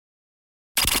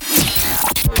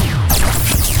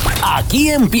Aquí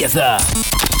empieza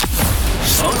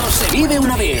Solo se vive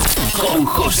una vez con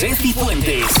José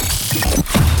Cifuentes.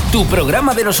 Tu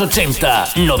programa de los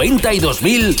 80, 90 y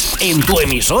 2000 en tu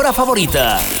emisora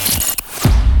favorita.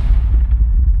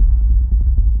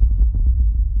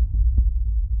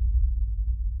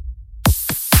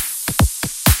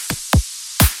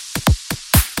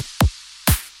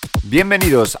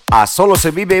 Bienvenidos a Solo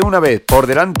se vive una vez, por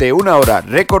delante una hora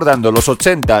recordando los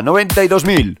 80, 90 y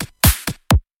 2000.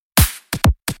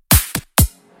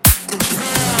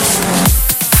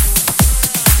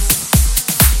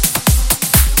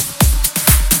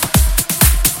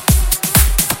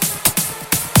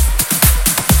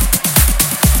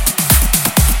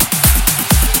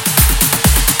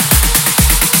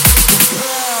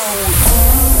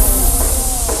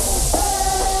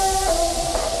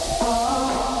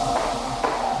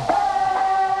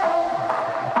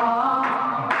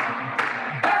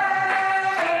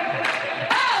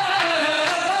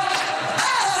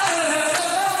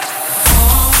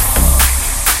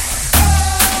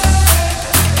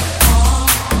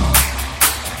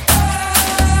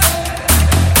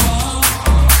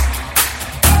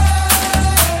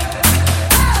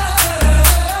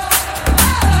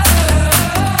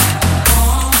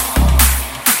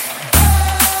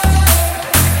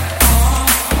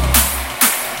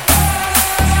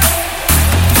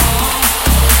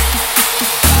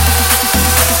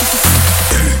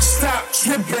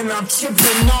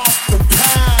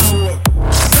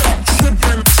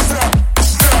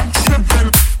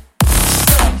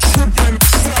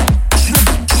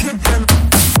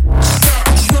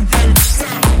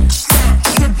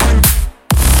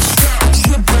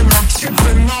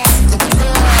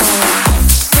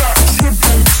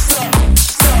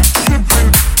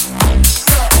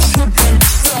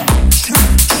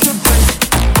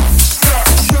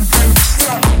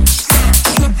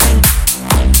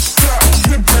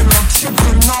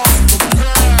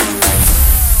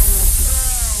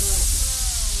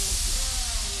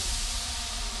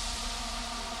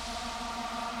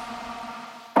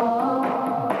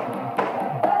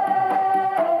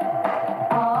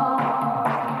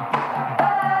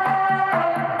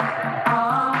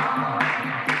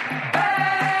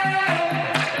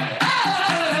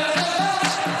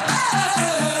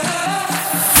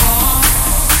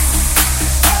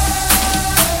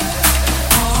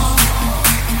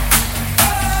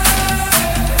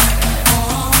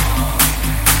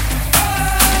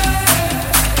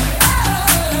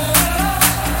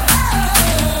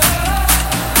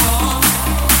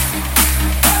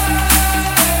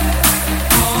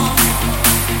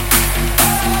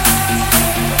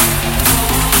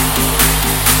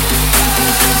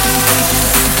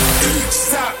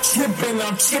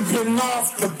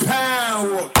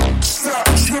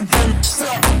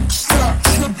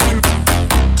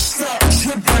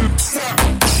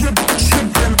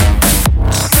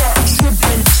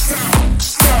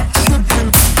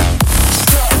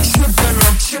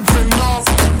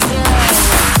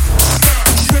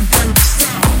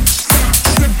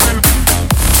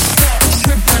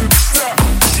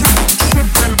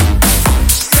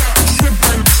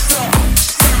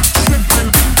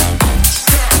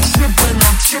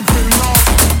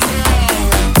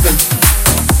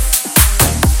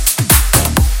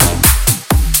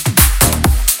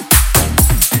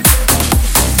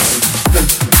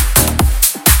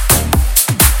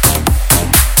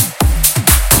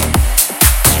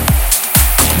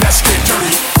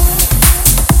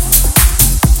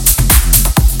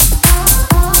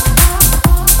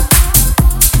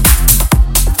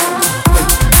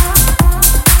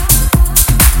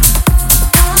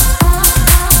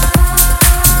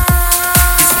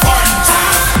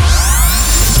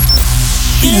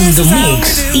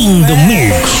 In the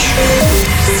mix.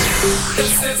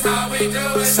 This is how we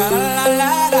do it.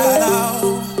 Sha-la-la-la-la.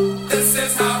 This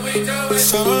is how we do it.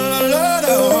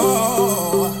 Sha-la-la-la-la.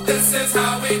 This is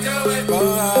how we do it.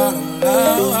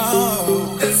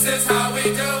 This is how we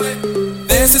do it.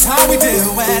 This is how we do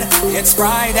it. It's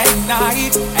Friday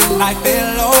night and I feel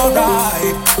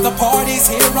alright. The party's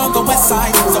here on the west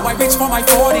side, so I reach for my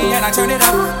 40 and I turn it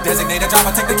up. Designated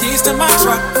driver, take the keys to my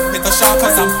truck. Hit the shop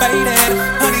cause I'm faded.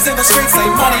 Honey's in the streets, say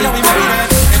money, yeah, we made it.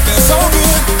 It feels so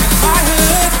good in my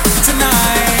hood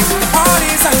tonight. The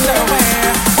party's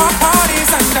underway, party's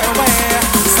underway.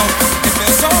 So it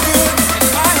feels so good in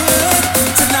my hood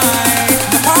tonight.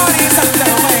 The party's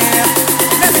underway.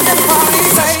 Let me get the party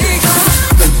say.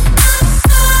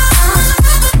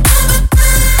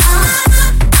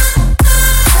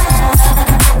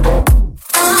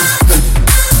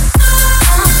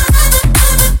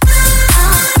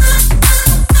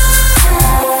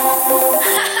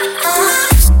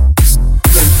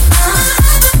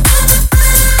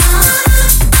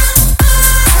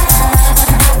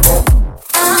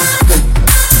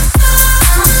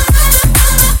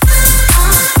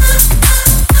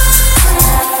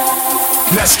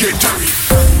 Let's get dirty.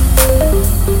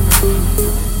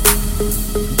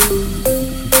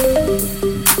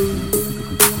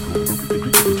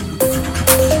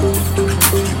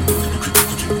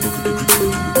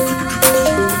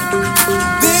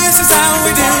 This is how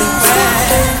we do it.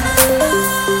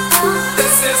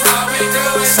 This is how we do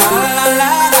it. Sa la la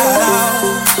la la.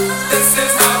 This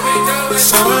is how we do it.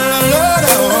 Sa la la la.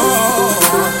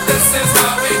 This is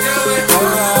how we do it.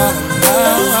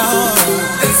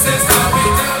 This is how we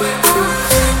do it.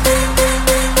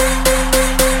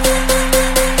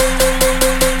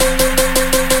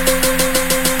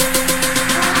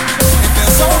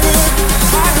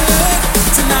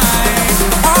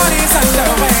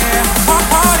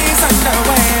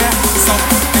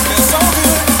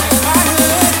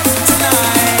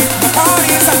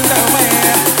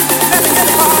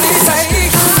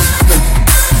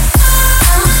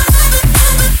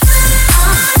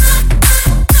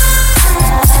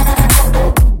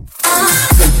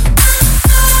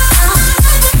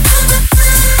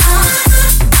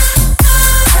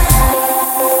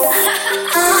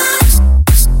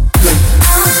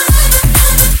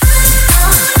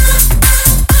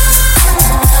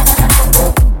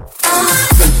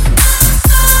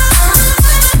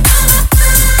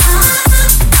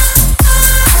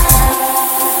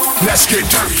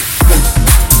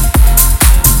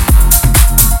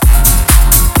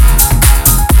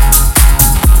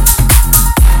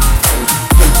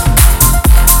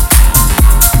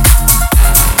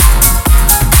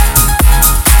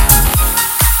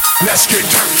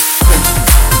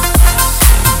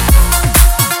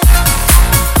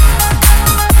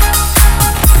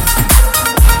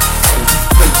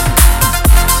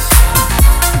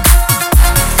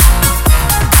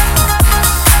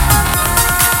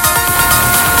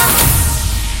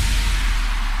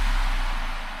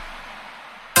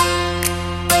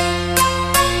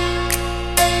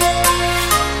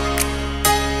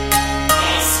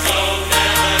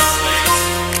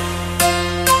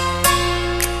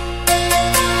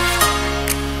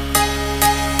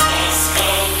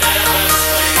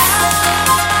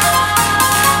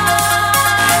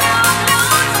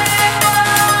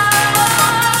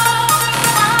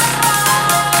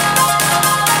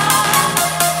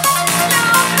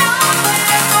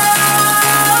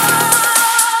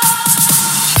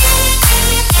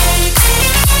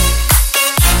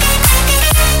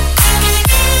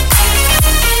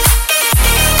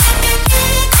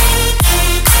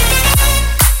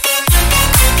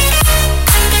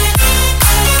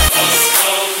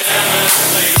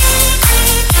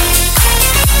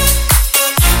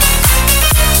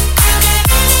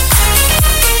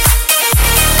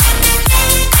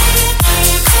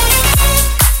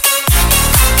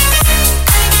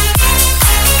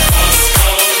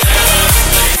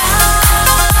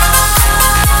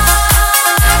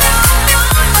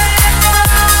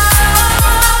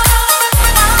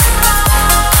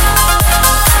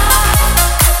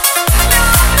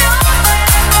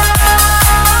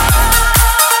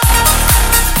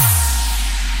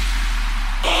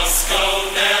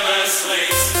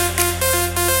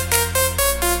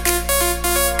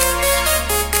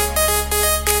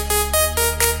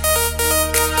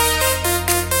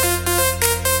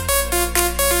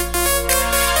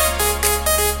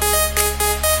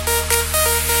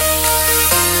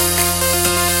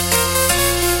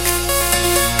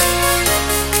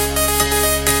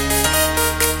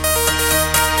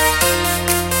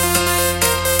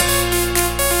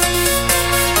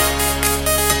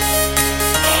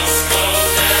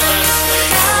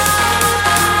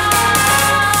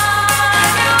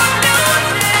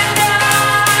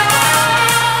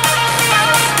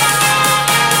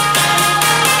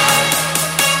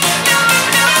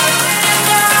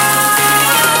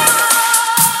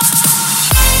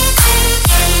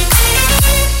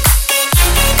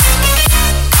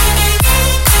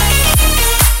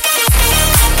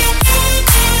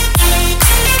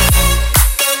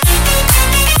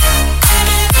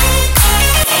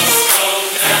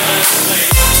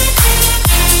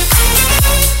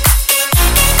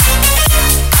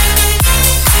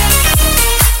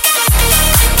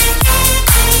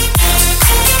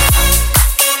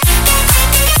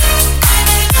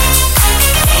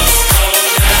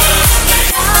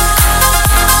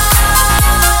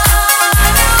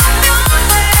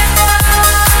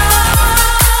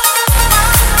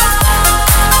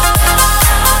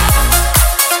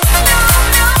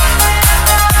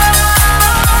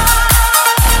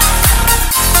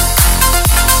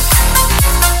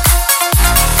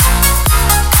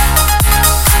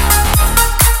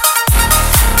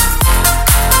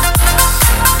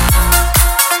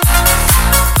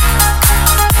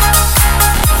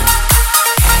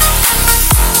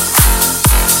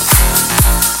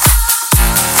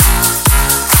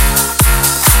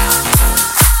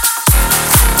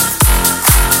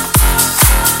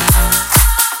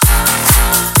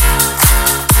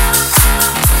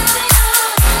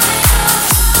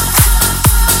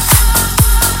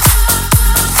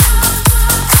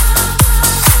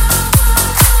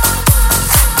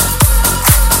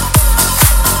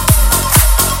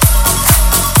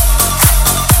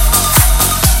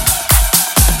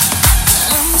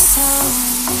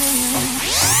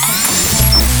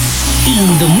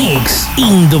 In the mix,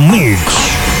 in the mix.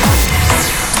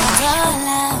 All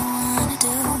I wanna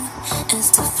do is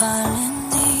to fall in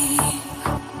deep.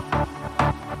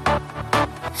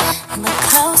 But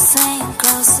close ain't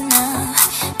close enough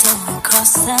till we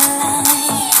cross the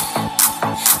line.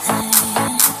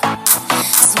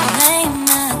 So name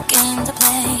a game to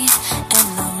play and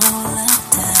the roll of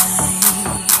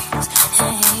dice.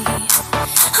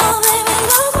 Oh baby,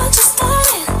 look what you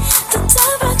started. The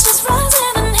temperature's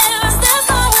rising and here is this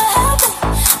gonna happen.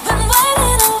 Been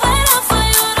waiting and waiting for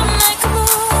you to make a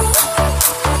move.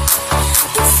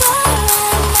 Before I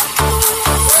make a move.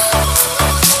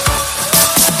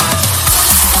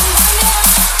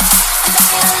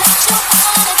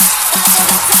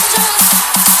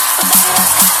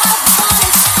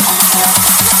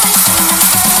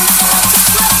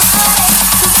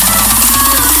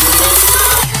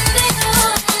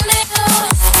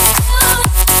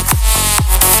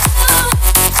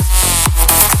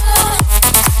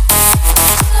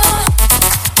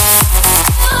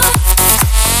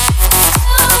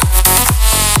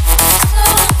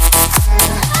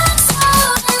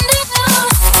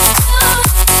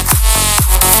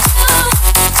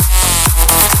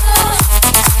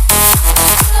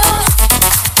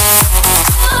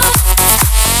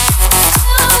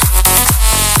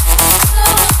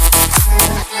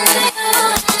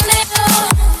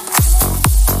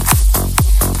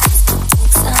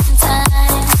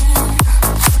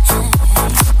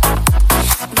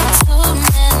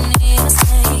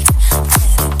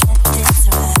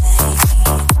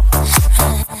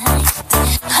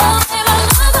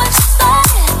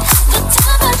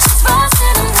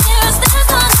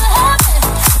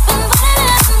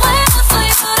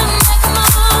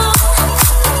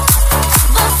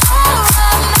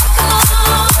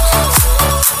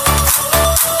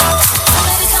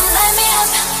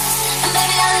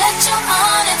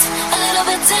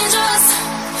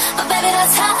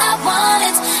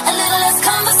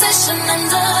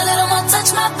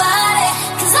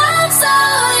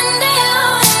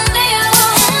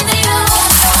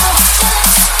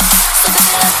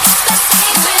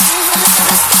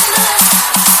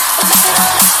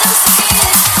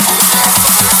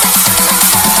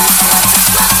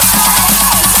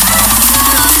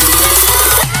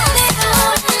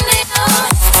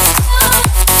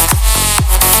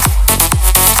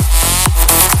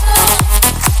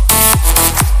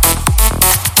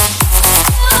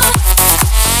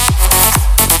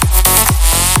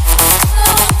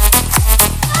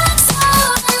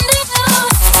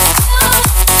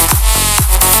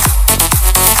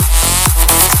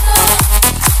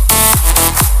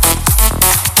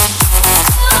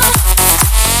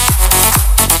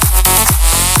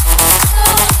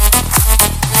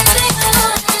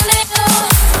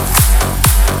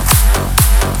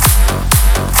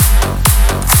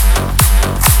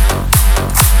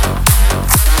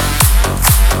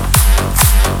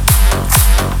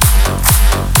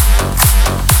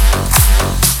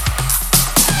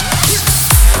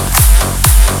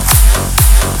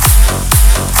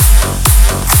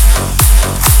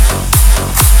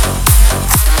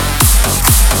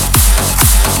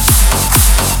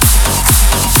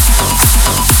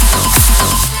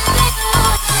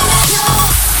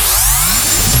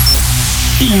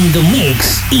 In the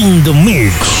mix, in the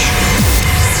mix.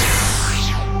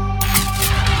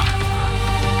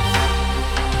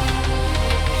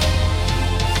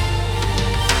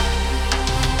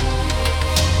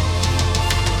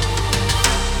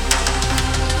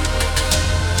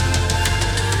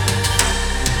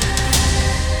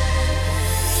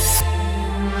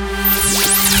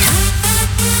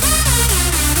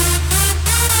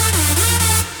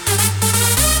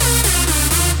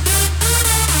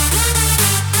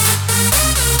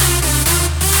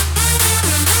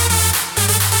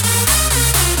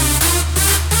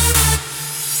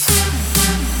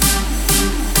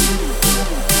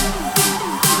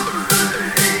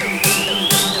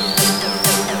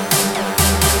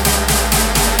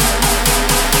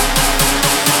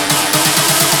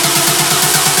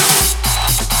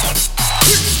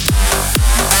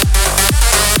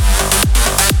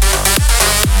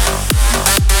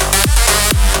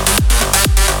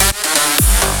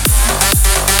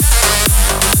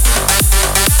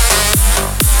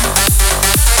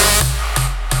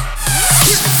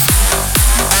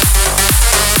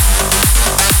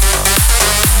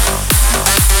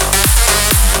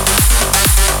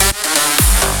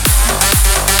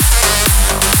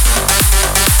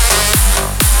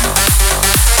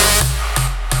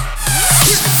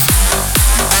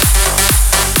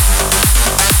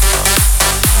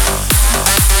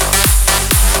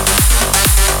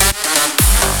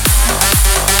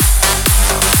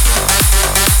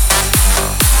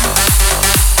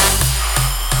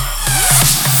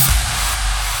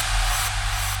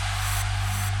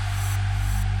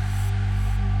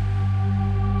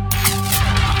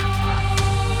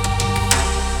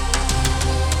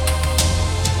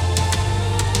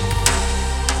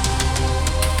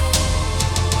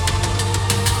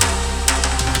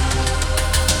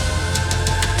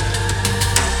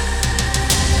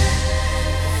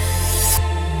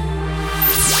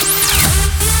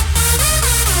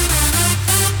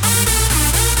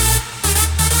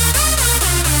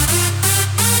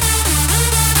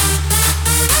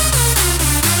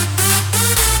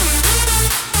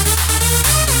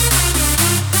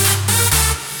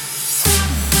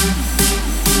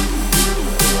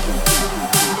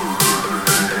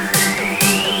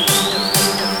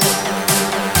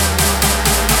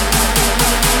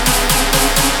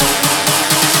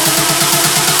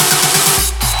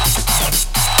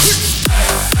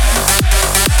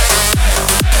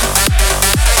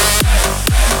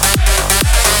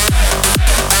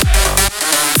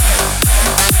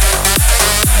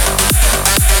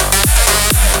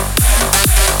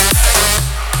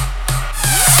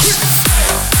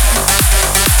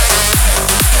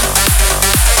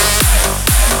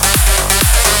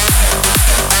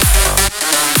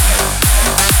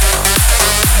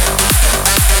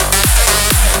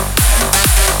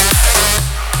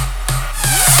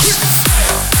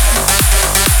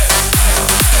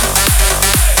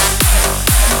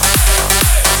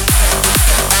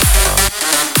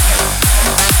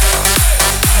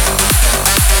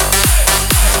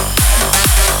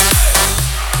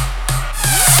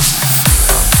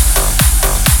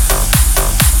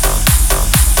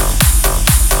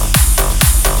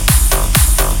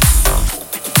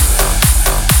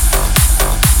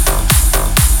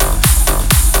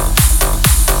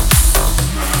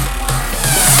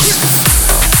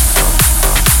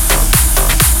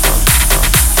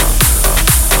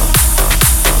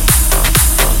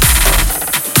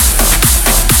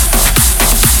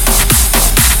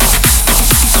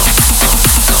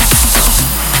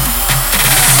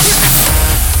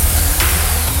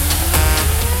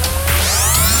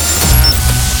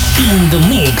 In the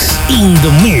mix, in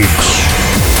the mix.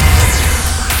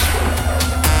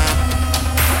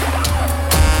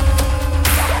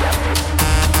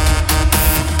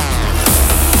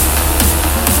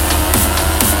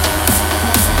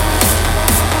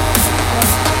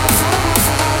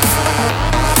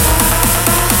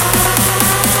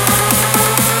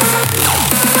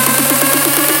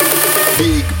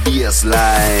 Big bass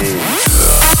line.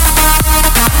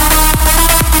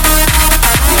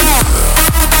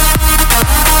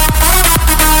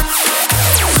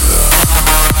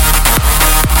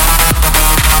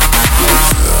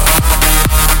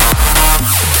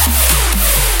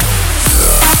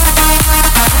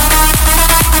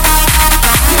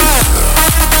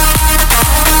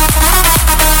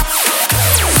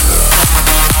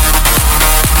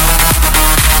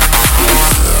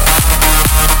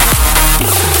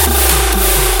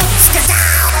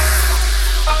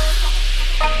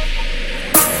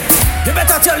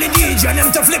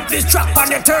 Flip this track on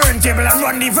the turntable and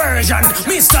run the version.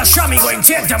 Mr. Shammy going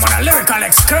take them on a lyrical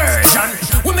excursion.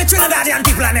 We me Trinidadian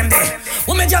people and them there.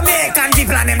 We me Jamaican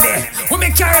people and them there. We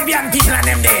me Caribbean people and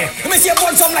them there. We me see a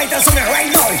bunch some lighters on me right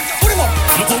now. Put them up.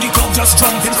 Look how the crowd just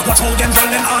jumping. Watch how them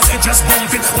girl and ass it just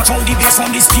bumping. Watch how the bass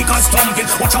from the speakers thumping.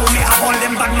 Watch how me have all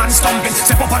them bad man stomping.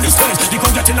 Step up on the stage, the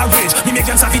crowd get in a rage. Me make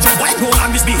them savage and white roll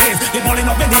and misbehave. They balling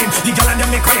up the name, the girl and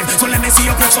them they crave. So let me see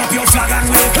you put up your flag and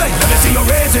wave. Hey, let me see you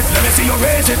raise it. Let me see you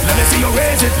raise it. Let me see you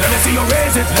raise it. Let me see you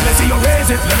raise it. Let me see you raise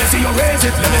it. Let me see you raise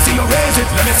it. Let me see you raise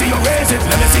it. Let me see you raise it.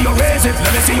 Let me see you raise it. Let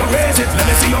me see you raise it. Let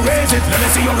me see you raise it. Let me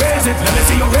see you raise it. Let me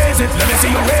see you raise it. Let me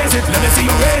see you raise it. Let me see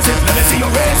you raise it. Let me see you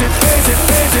raise it. Raise it.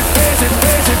 Raise it. Raise it. Raise it.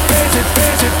 Raise it. Raise it.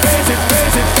 Raise it. Raise it. Raise it.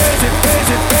 Raise it.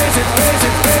 Raise it. Raise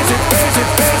it. Raise it. Raise it.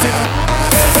 Raise it.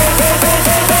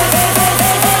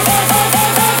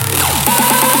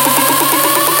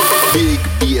 Big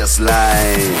bass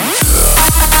line.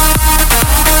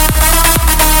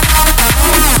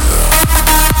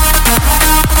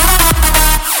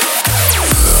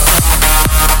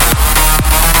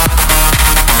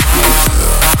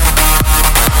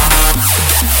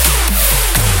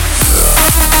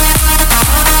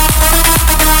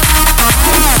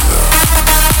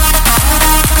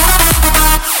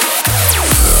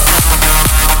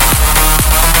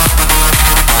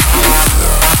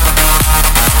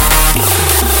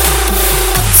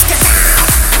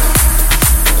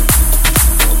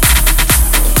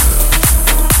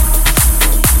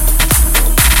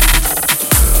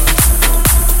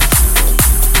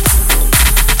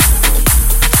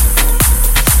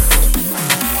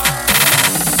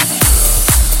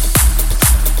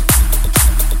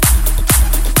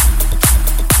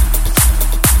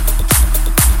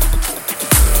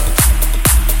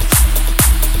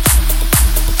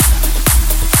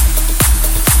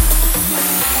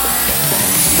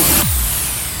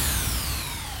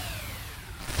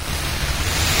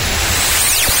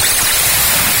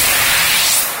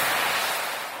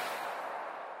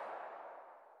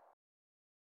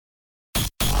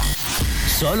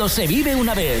 Solo se vive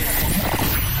una vez.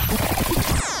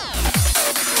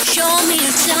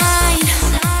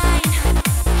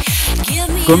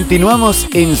 Continuamos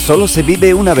en Solo se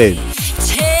vive una vez.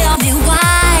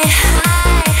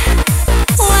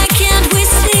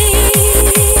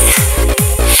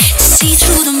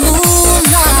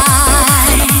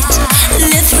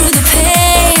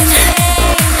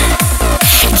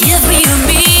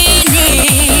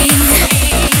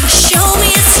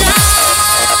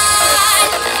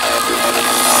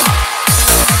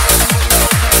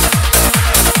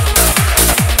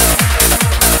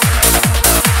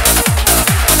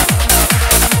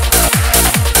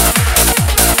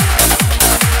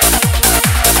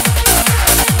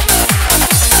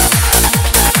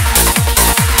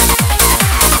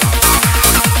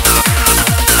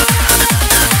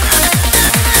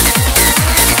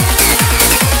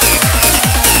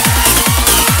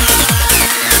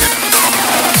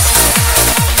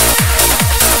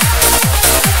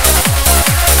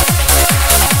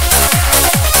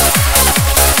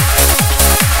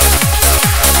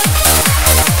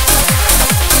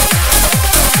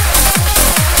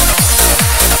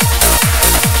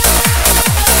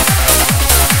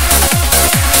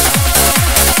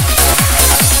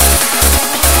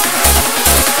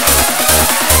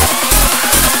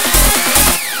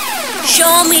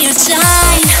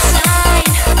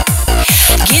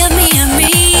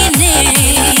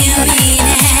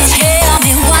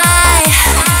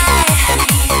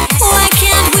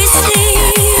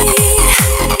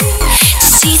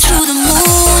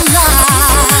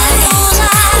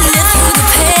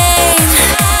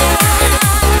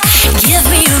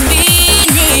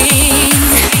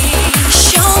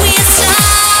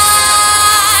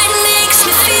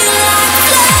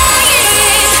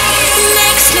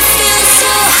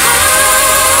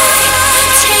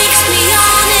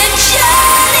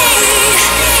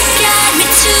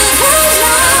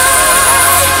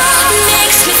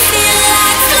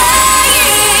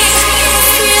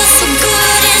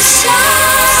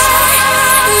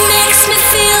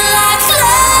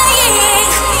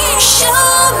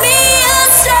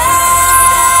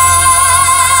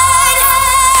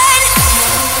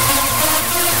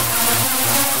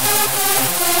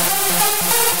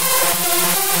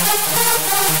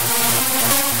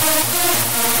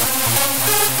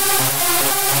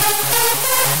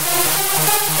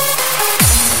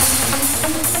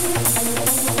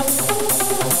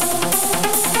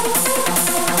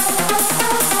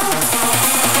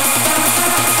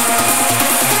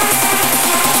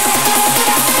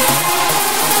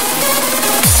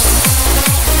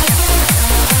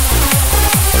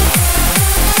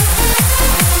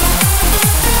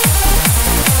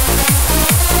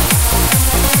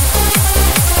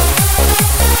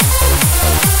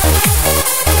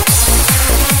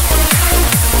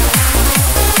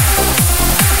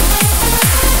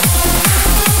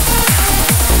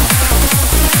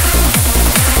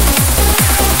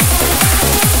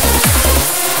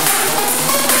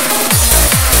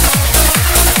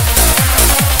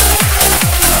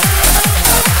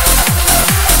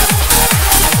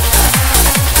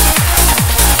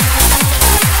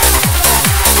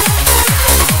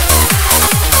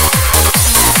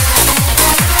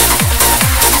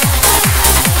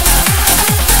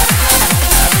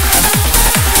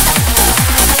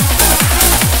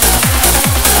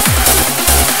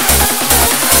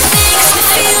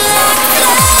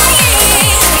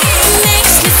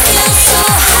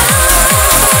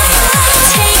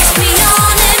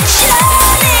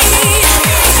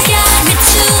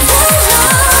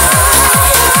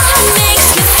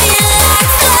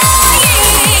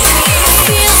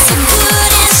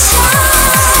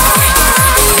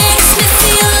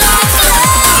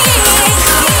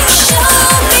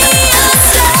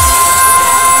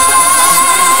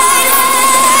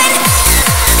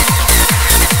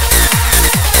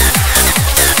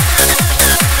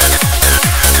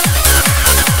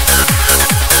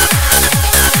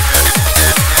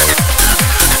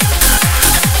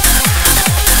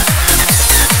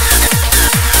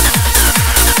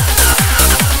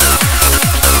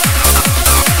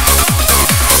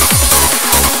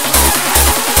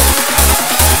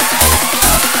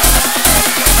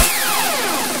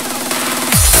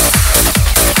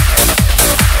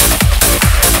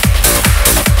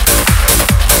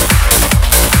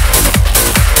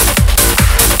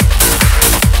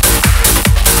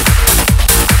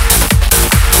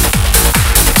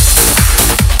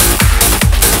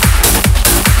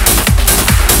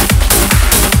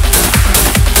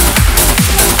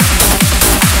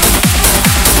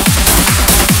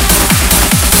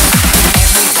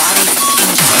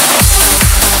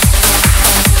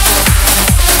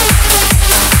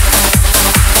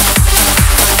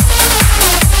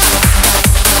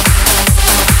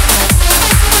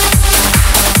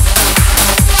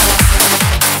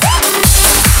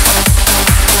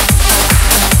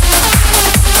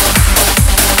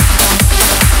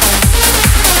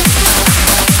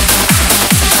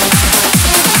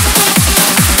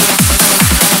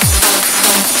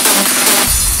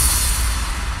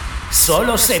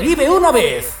 Solo se vive una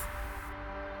vez.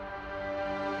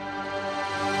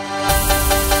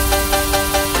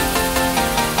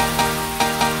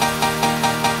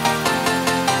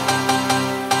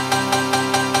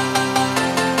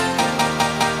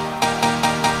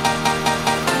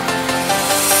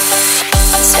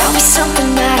 Tell me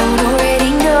something I don't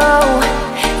already know.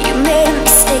 You made a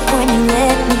mistake when you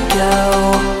let me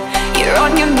go. You're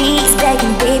on your knees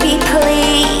begging, baby,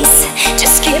 please.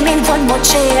 Just give me one more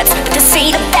chance. But this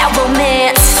ain't about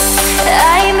romance.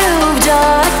 I moved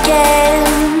on again.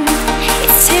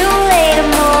 It's too late,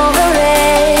 I'm over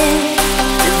it.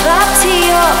 Live up to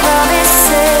your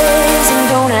promises and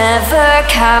don't ever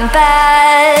come back.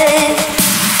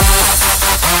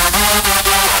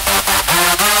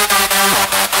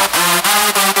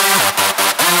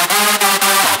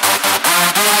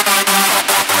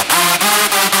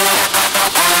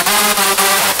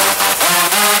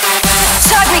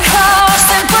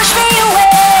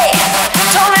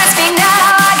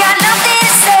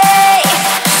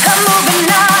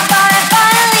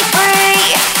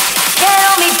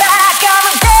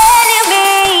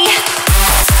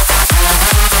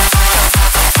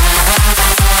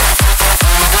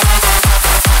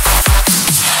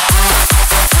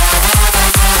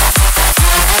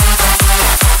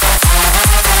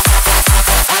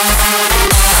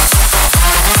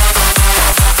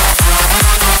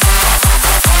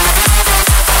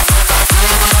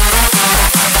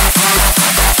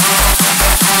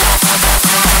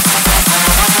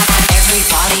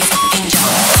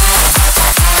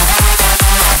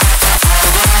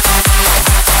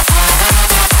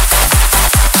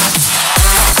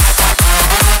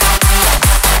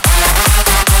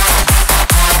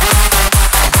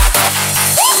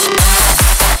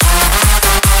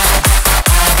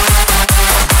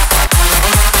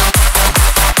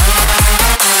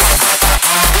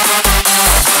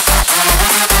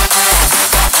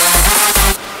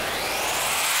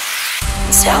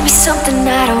 Tell me something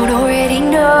I don't already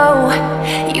know.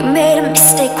 You made a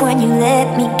mistake when you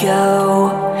let me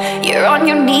go. You're on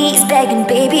your knees begging,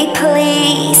 baby,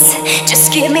 please.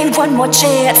 Just give me one more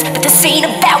chance. But this ain't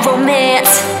about romance.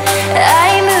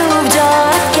 I moved on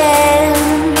again.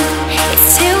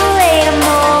 It's too late, I'm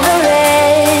over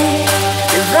it.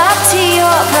 Live up to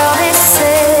your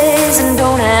promises and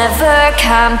don't ever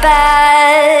come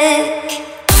back.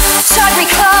 Tug me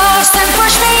close and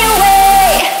push me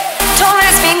away. Don't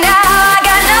ask me now, I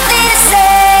got nothing to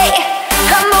say.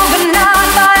 I'm moving on,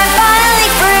 but I'm finally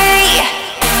free.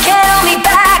 Can't hold me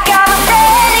back, I'm a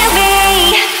brand new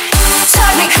me.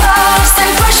 Tug me close and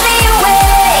push me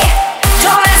away.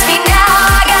 Don't ask me now,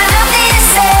 I got nothing to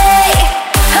say.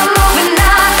 I'm moving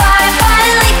on, but I'm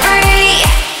finally free.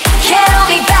 Can't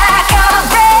hold me back, I'm a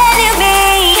brand new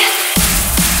me.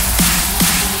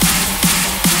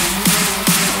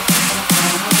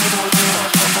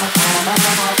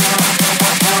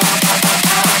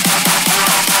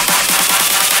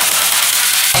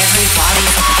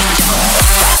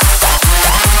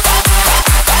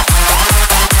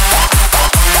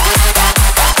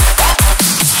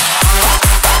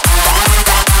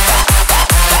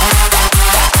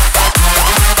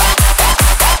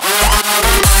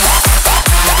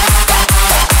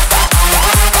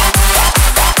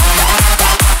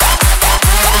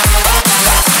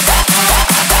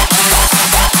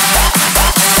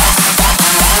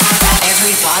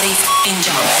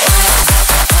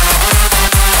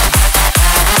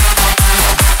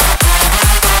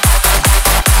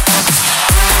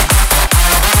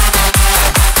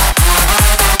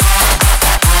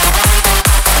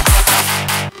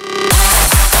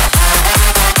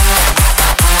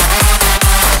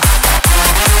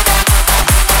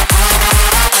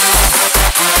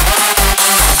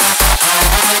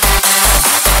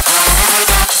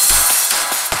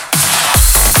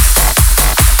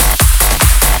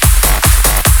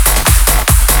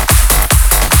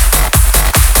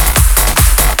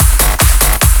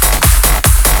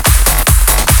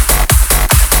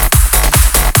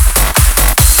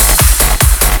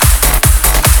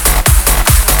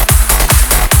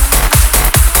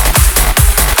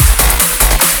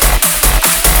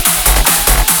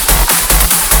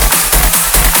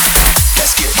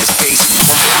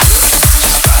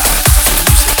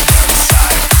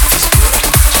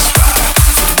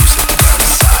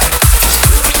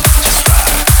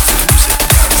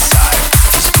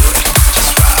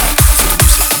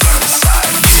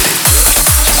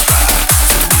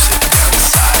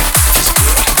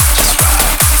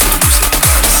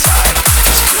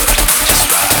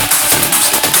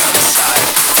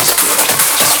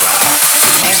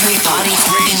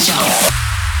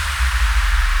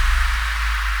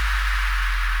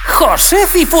 José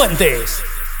Cifuentes.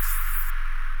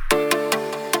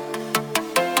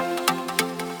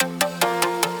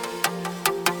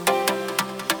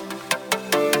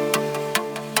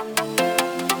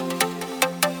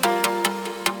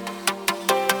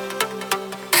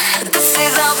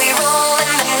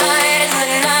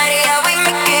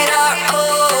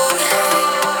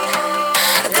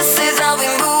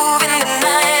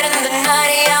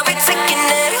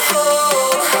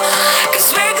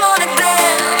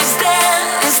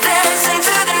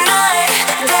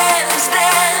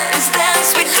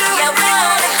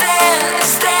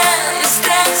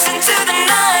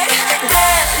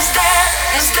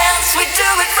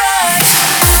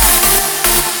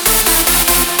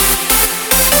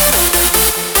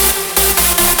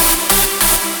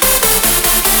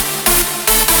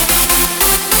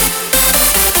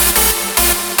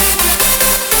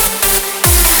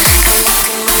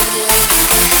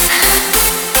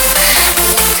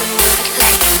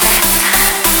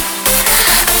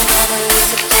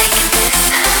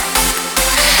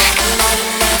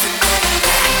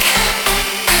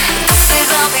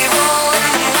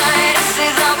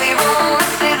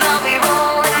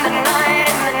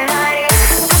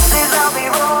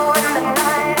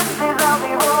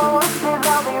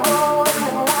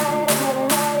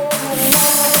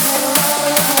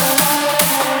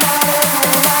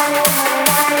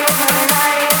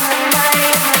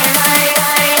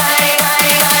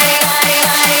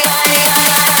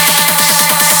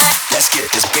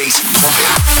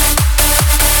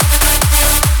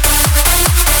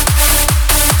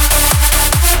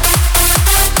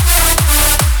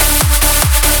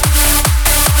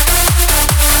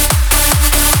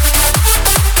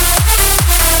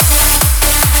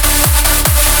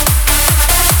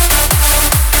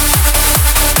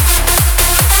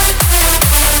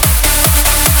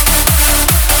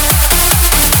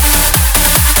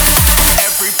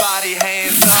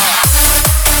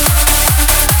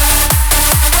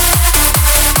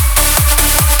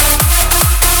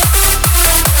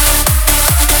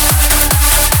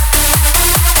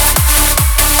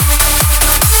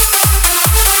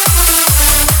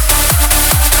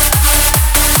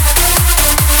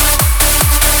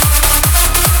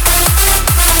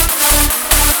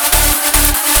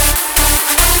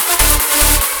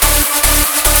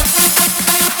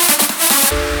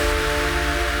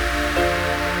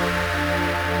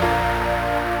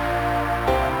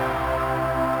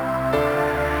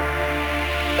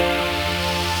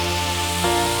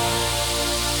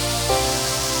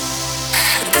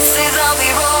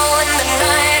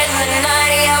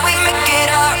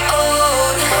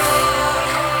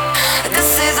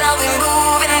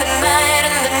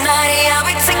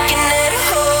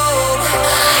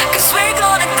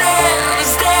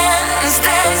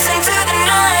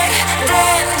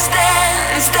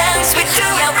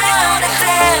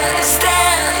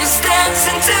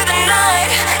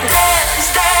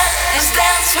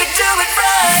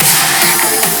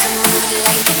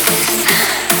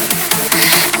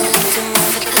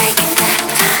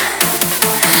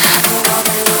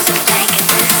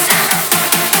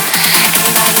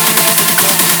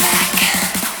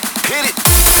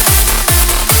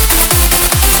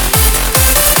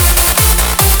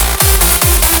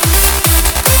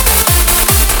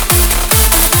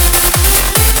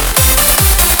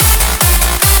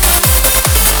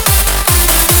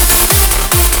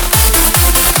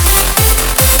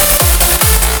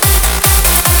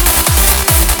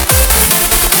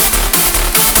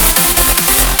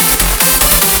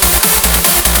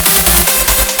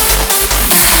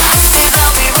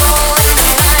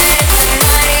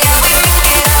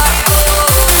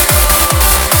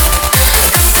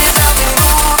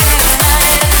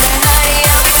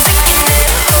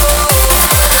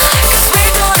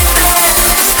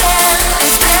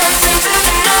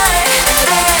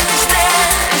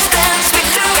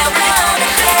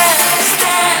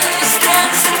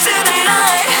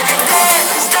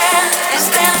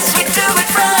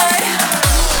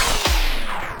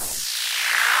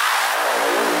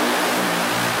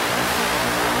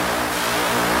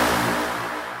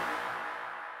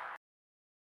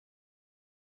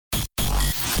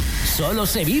 Solo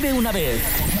se vive una vez.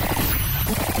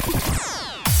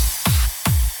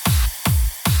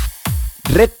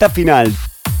 Recta final.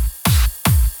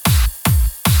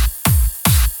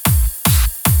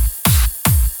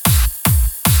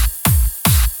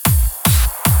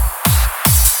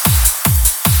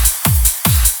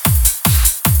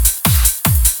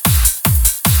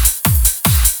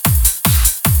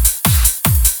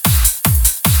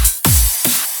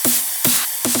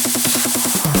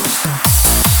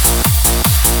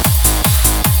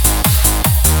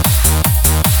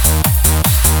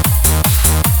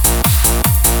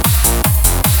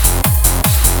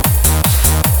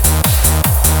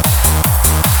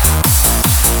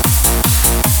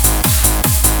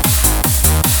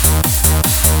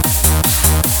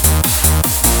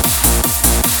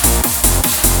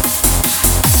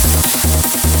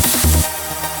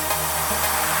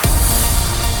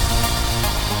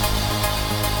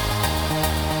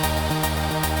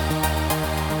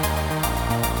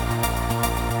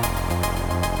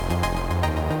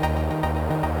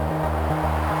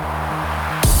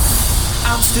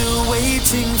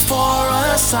 waiting for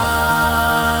a sign.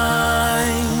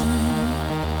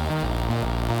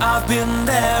 I've been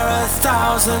there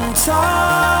 1,000 times.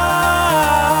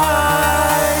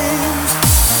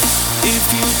 If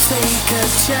you take a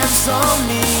chance on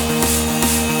me,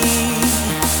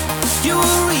 you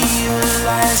will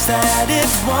realize that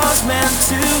it was meant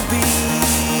to be.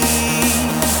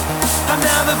 I've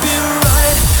never been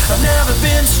right, I've never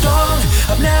been strong,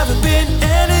 I've never been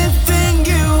anything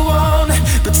you want,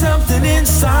 but something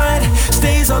inside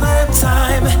stays all the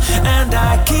time, and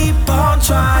I keep on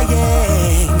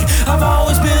trying. I've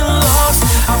always been lost,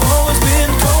 I've always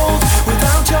been cold,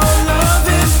 without your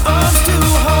loving arms to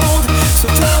hold. So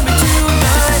tell me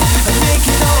tonight and make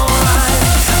it alright,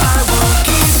 I will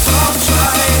keep on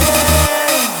trying.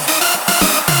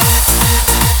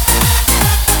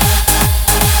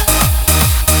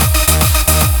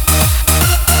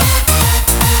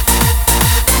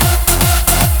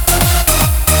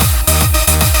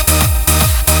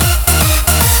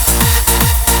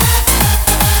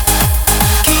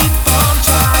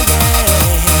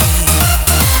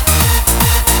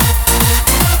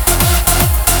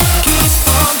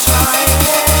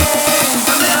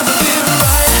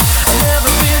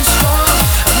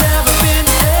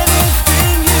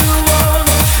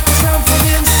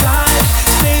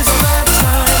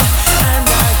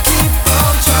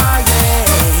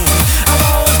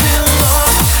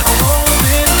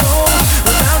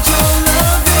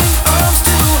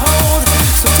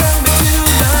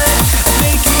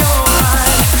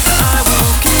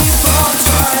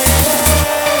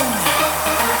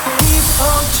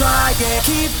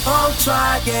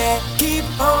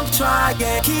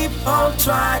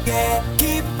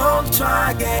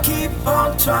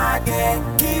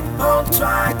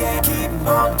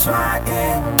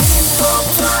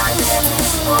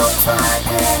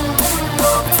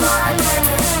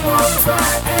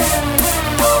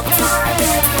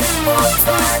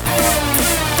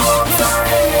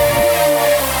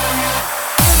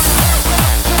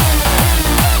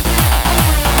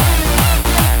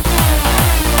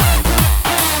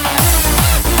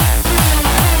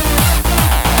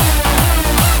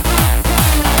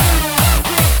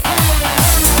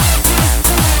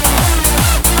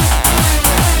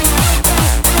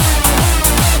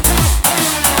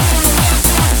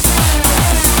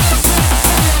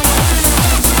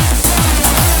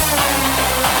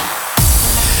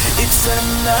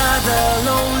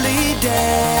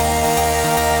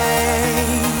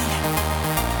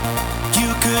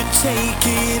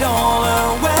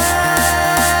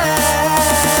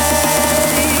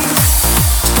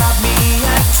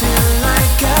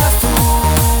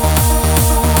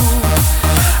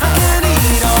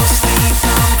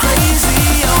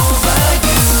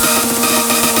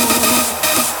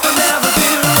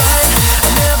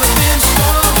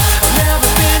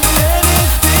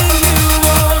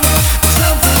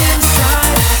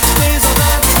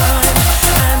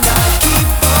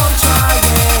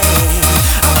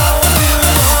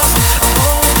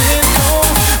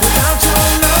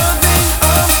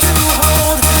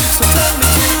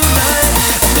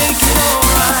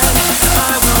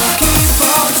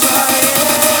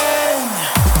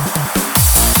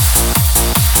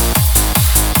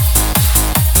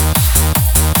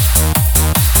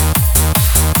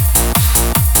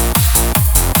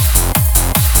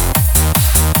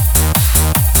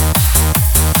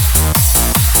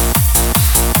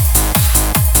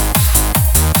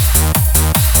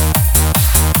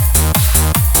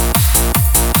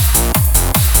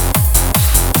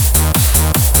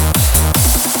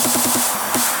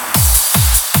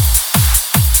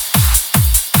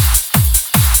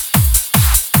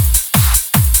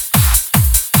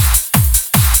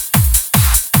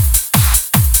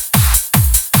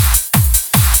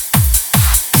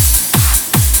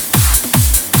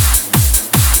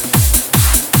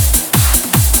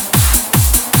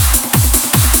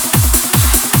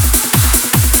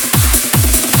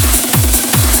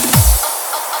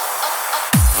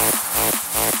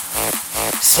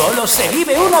 Solo se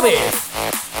vive una vez.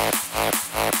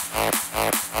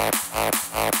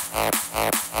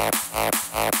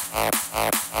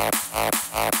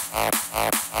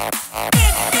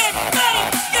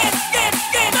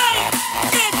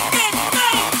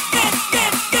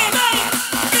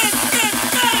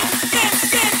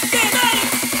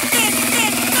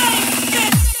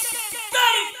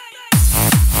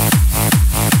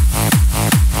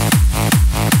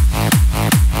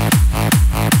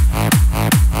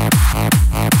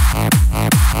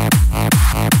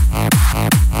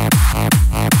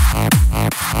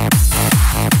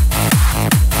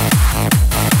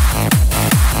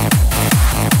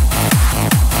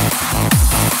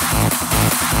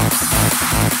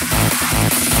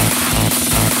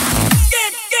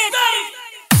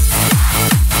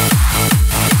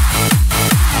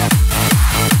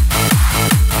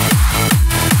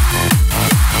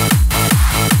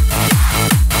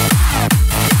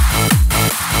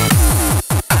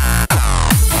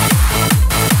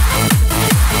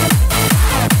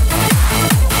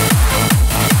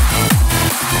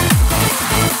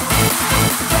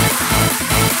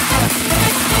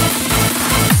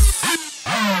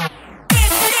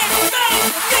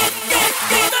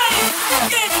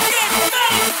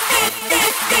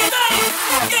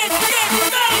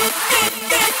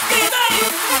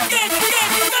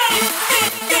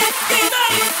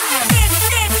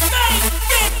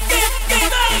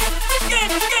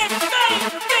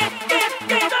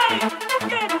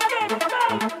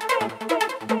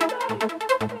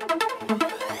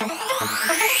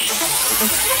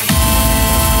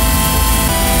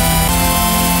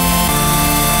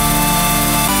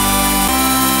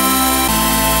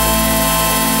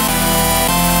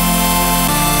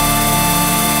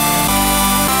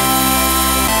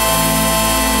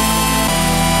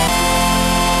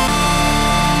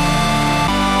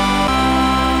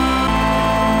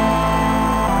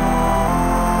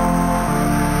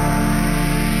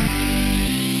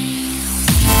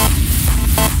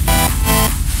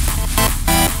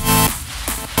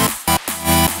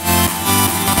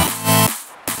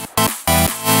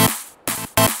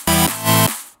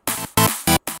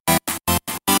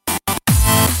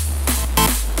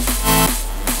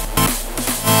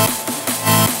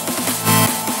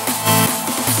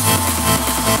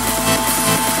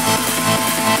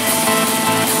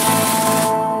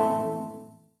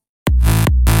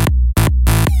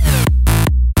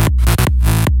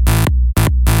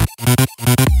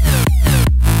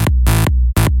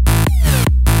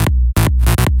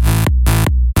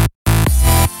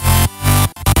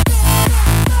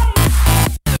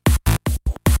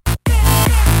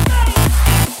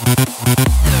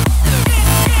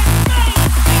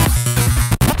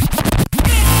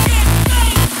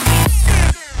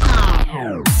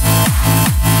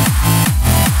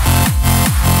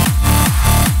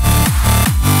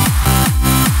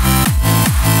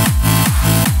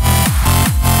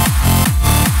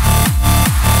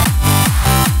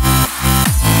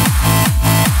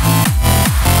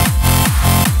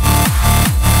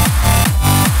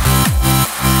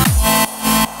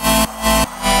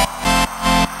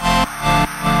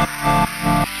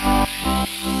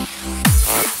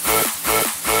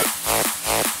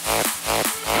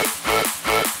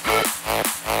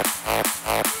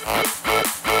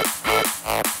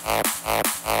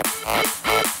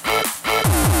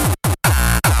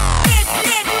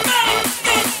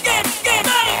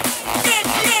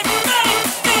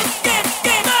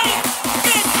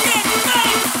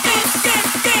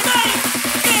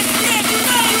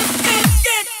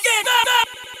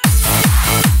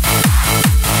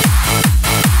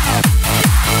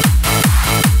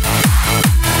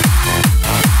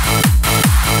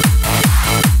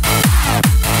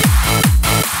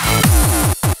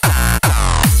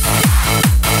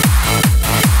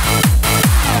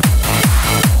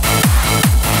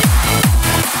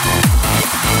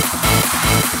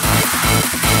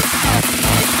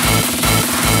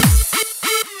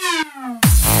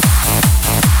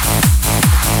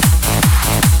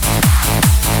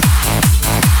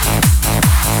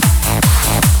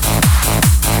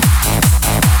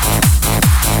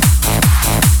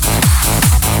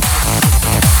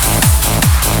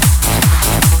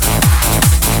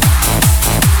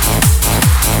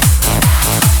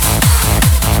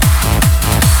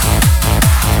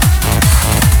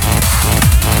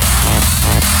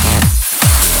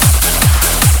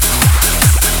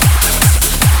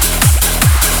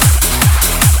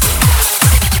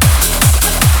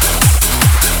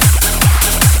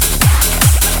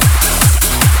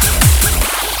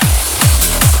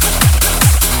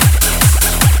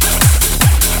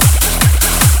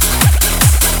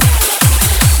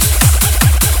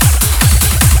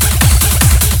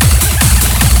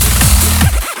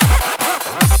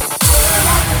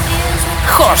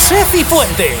 José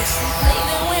Cifuentes.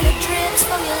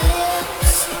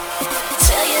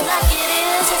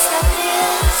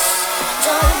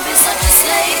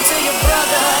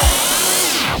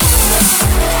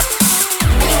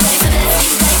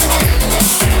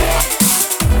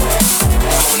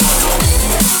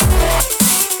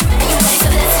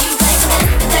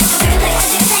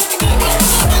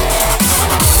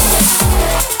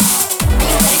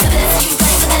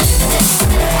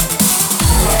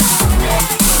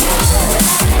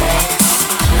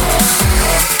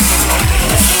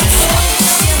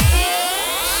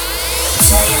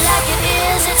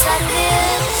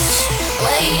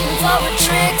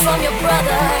 From your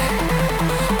brother,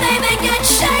 baby, get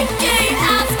shaky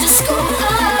after school.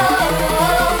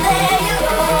 Oh, there you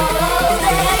go,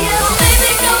 there you go.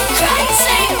 Baby, go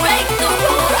crazy, break the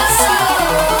rules.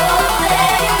 Oh,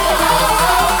 there you go,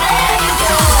 there you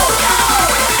go.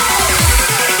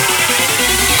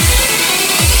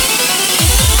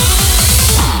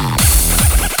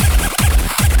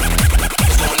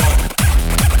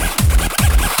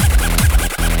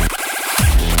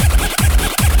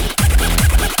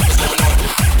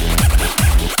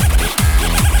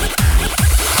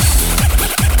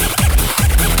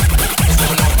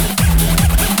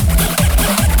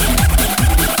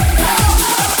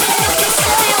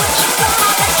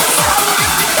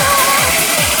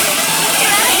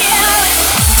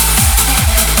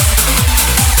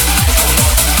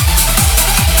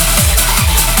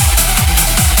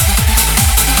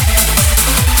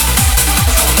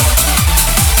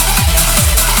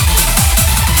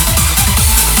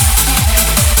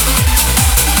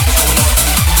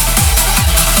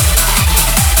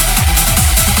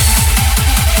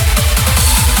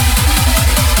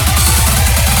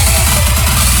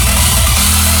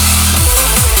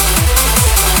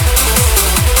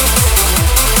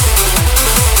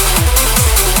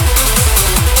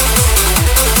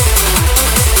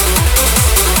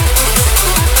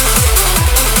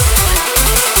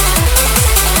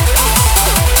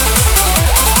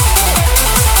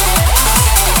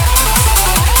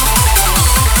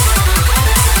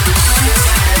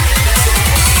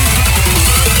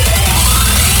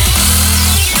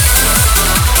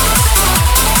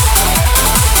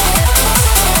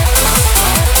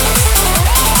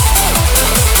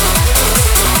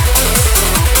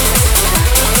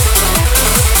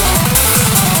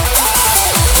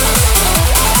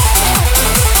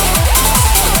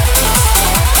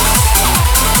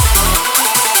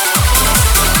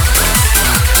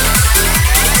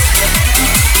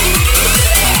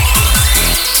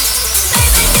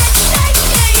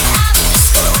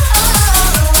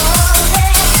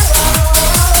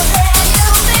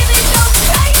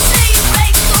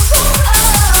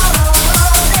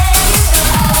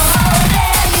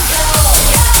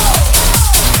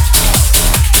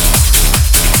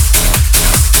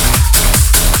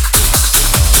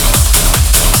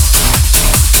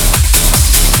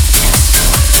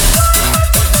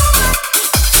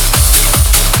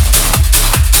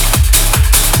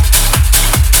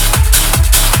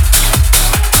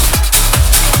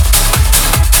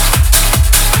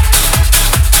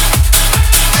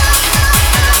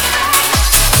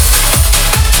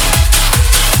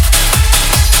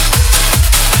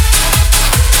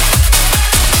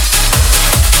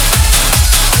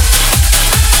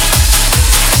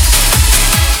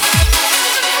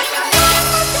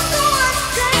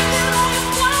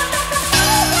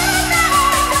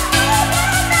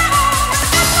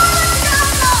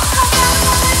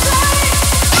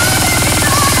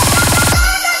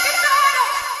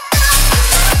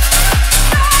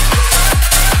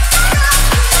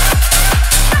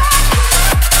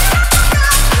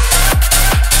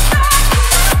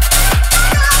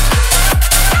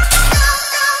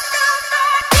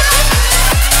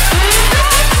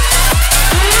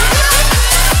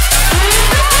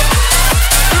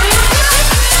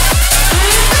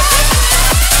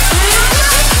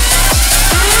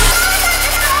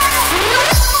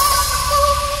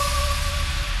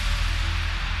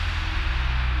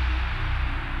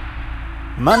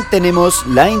 Mantenemos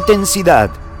la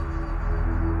intensidad.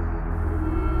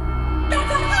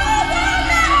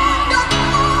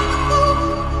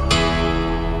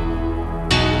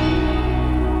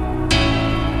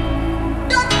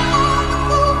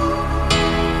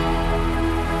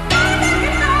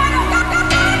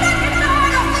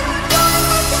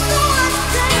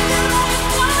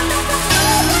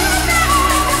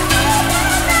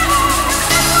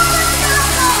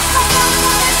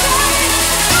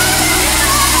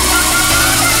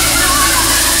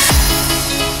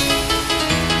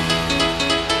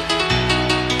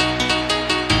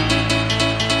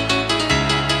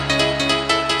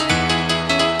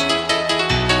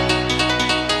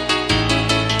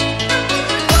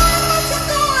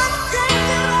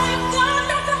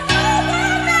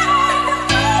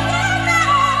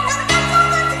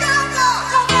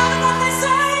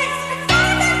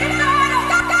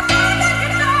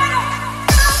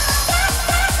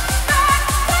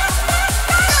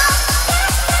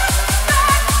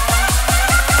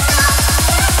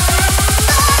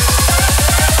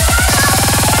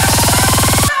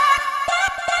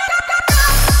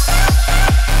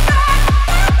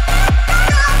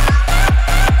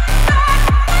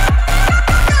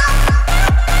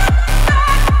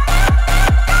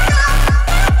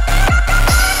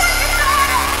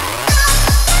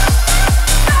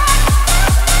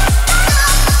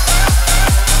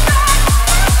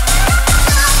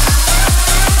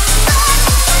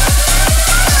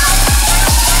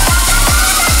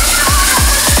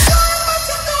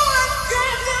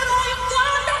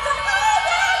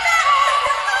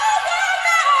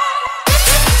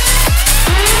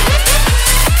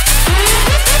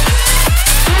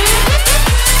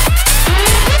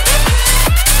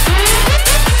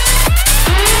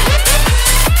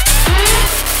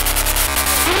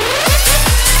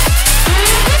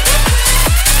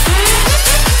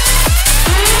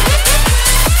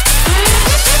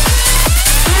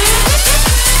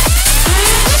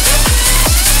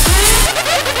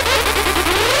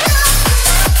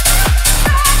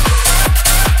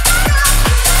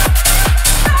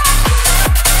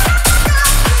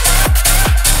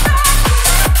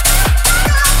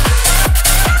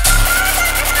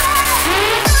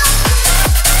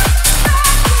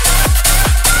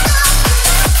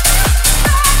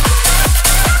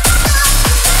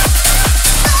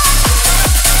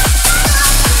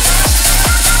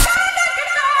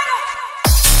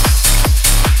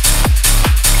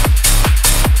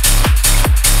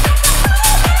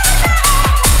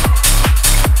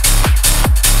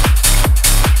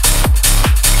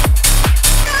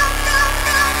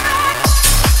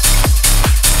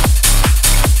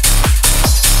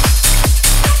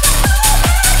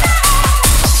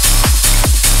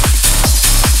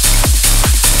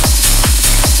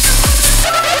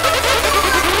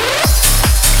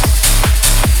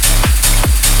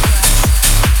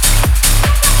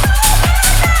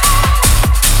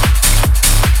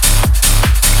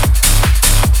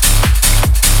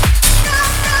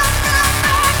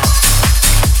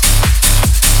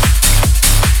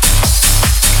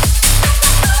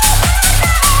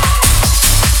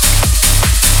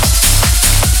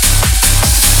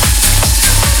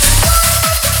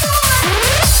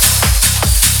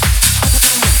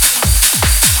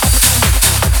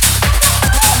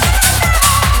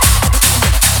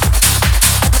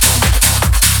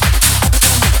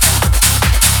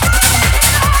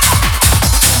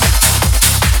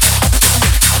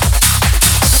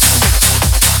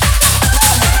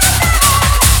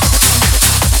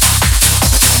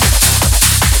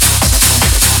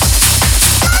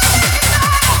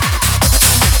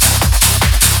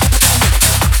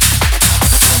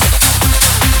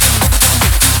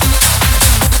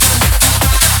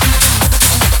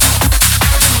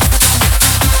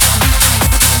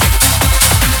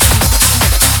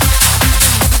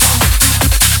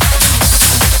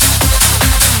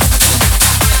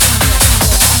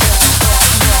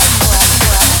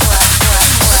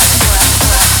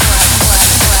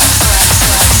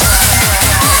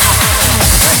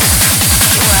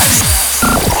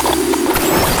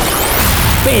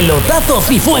 Pelotazo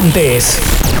Cifuentes.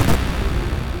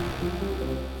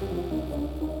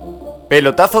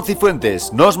 Pelotazo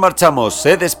Cifuentes, nos marchamos.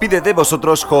 Se despide de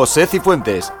vosotros José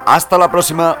Cifuentes. Hasta la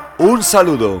próxima, un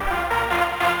saludo.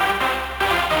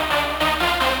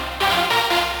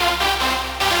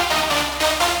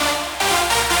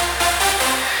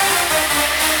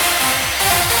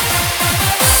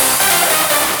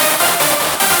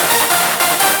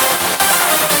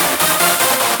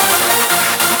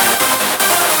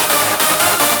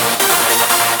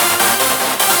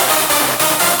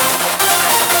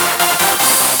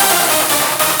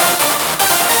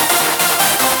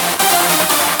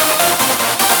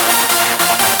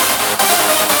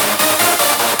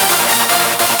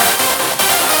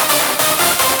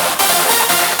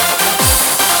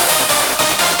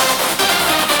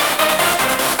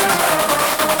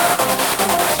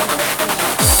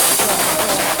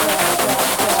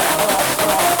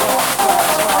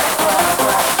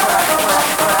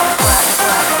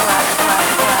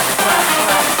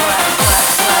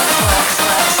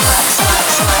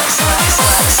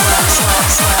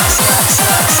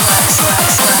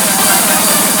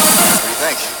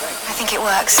 I think it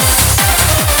works.